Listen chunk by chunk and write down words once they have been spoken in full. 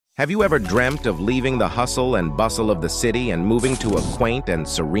Have you ever dreamt of leaving the hustle and bustle of the city and moving to a quaint and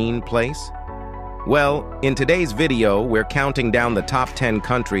serene place? Well, in today's video, we're counting down the top 10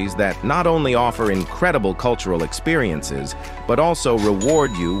 countries that not only offer incredible cultural experiences, but also reward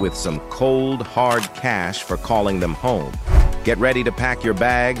you with some cold, hard cash for calling them home. Get ready to pack your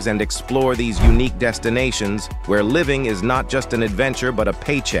bags and explore these unique destinations where living is not just an adventure but a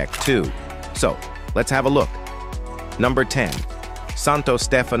paycheck too. So, let's have a look. Number 10. Santo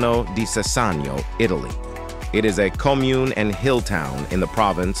Stefano di Cesagno, Italy. It is a commune and hill town in the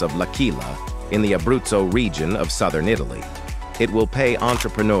province of L'Aquila, in the Abruzzo region of southern Italy. It will pay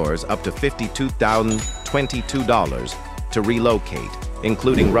entrepreneurs up to $52,022 to relocate,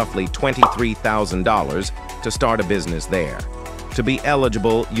 including roughly $23,000 to start a business there. To be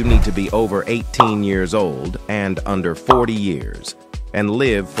eligible, you need to be over 18 years old and under 40 years, and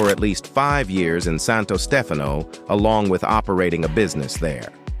live for at least 5 years in Santo Stefano, along with operating a business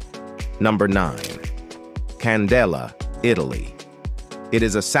there. Number 9. Candela, Italy. It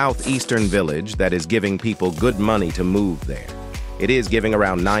is a southeastern village that is giving people good money to move there. It is giving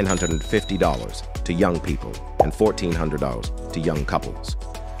around $950 to young people and $1,400 to young couples.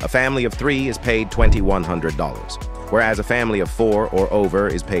 A family of 3 is paid $2,100, whereas a family of 4 or over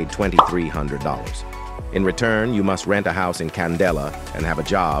is paid $2,300. In return, you must rent a house in Candela and have a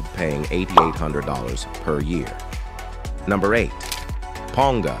job paying $8,800 per year. Number 8.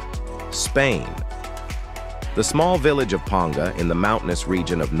 Ponga, Spain. The small village of Ponga in the mountainous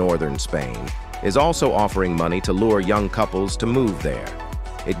region of northern Spain is also offering money to lure young couples to move there.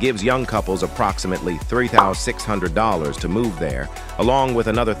 It gives young couples approximately $3,600 to move there, along with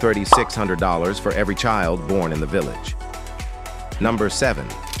another $3,600 for every child born in the village. Number 7.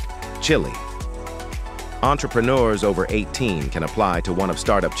 Chile. Entrepreneurs over 18 can apply to one of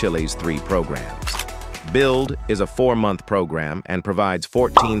Startup Chile's 3 programs. Build is a 4-month program and provides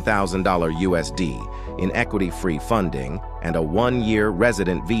 $14,000 USD in equity-free funding and a 1-year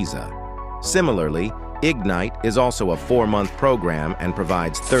resident visa. Similarly, Ignite is also a 4-month program and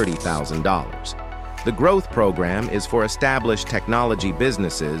provides $30,000. The Growth program is for established technology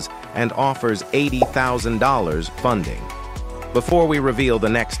businesses and offers $80,000 funding. Before we reveal the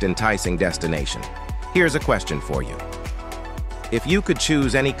next enticing destination, here's a question for you. If you could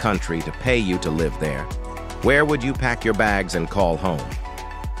choose any country to pay you to live there, where would you pack your bags and call home?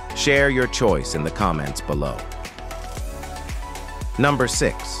 Share your choice in the comments below. Number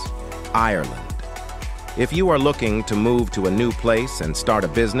 6. Ireland. If you are looking to move to a new place and start a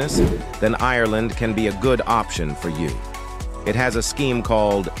business, then Ireland can be a good option for you. It has a scheme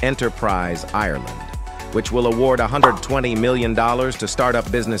called Enterprise Ireland, which will award $120 million to start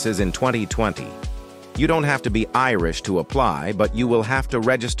up businesses in 2020. You don't have to be Irish to apply, but you will have to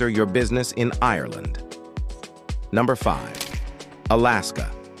register your business in Ireland. Number 5.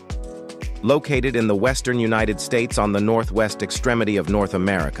 Alaska. Located in the western United States on the northwest extremity of North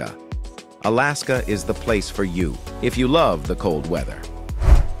America, Alaska is the place for you if you love the cold weather.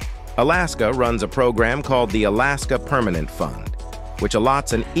 Alaska runs a program called the Alaska Permanent Fund, which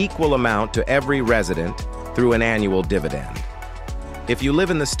allots an equal amount to every resident through an annual dividend. If you live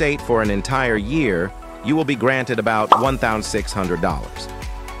in the state for an entire year, you will be granted about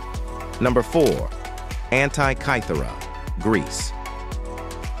 $1,600. Number 4. Antikythera, Greece.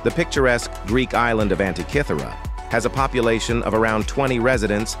 The picturesque Greek island of Antikythera has a population of around 20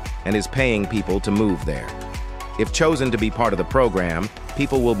 residents and is paying people to move there. If chosen to be part of the program,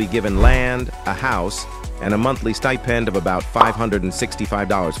 people will be given land, a house, and a monthly stipend of about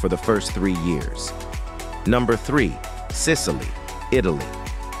 $565 for the first 3 years. Number 3. Sicily, Italy.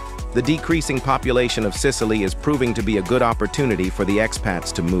 The decreasing population of Sicily is proving to be a good opportunity for the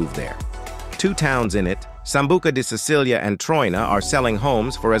expats to move there. 2 towns in it, Sambuca di Sicilia and Troina, are selling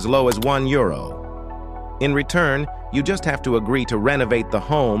homes for as low as €1. In return, you just have to agree to renovate the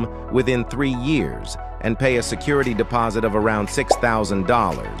home within 3 years and pay a security deposit of around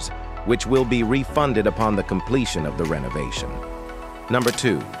 $6,000, which will be refunded upon the completion of the renovation. Number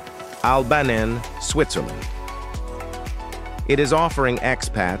 2. Albanien, Switzerland. It is offering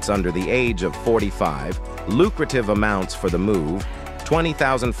expats under the age of 45 lucrative amounts for the move,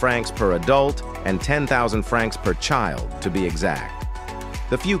 20,000 francs per adult and 10,000 francs per child, to be exact.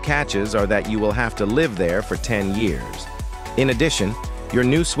 The few catches are that you will have to live there for 10 years. In addition, your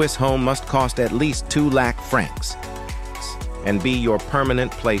new Swiss home must cost at least 2 lakh francs and be your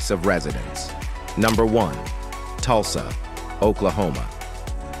permanent place of residence. Number 1. Tulsa, Oklahoma.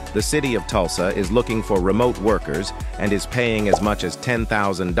 The city of Tulsa is looking for remote workers and is paying as much as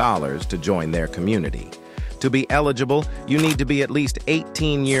 $10,000 to join their community. To be eligible, you need to be at least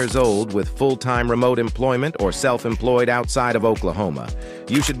 18 years old with full-time remote employment or self-employed outside of Oklahoma.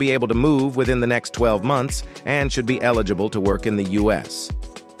 You should be able to move within the next 12 months and should be eligible to work in the US.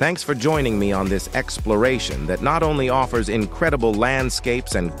 Thanks for joining me on this exploration that not only offers incredible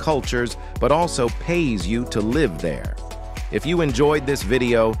landscapes and cultures, but also pays you to live there. If you enjoyed this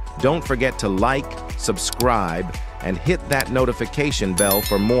video, don't forget to like, subscribe, and hit that notification bell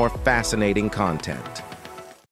for more fascinating content.